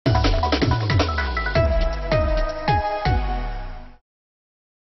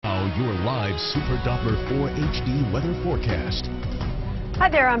Super Doppler 4 HD weather forecast. Hi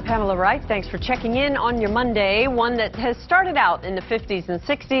there, I'm Pamela Wright. Thanks for checking in on your Monday, one that has started out in the 50s and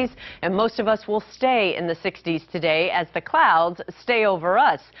 60s, and most of us will stay in the 60s today as the clouds stay over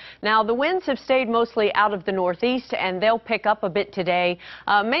us. Now, the winds have stayed mostly out of the northeast, and they'll pick up a bit today,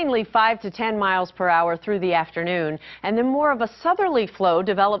 mainly 5 to 10 miles per hour through the afternoon. And then more of a southerly flow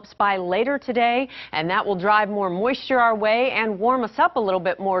develops by later today, and that will drive more moisture our way and warm us up a little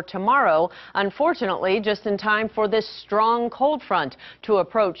bit more tomorrow. Unfortunately, just in time for this strong cold front to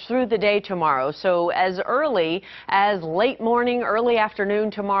approach through the day tomorrow. So as early as late morning, early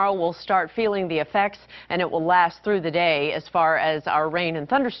afternoon tomorrow, we'll start feeling the effects, and it will last through the day as far as our rain and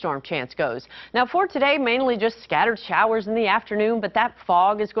thunderstorm chance goes. Now for today, mainly just scattered showers in the afternoon, but that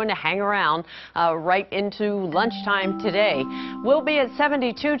fog is going to hang around right into lunchtime today. We'll be at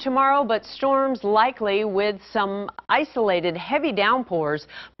 72 tomorrow, but storms likely with some isolated heavy downpours,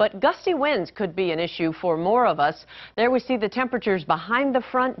 but gusty winds could be an issue for more of us. There we see the temperatures behind the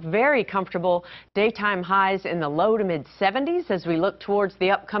front, very comfortable. Daytime highs in the low to mid 70s as we look towards the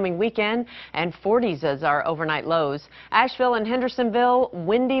upcoming weekend, and 40s as our overnight lows. Asheville and Hendersonville,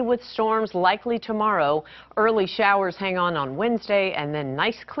 windy with storms likely tomorrow. Early showers hang on Wednesday, and then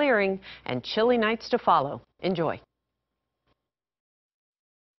nice clearing and chilly nights to follow. Enjoy.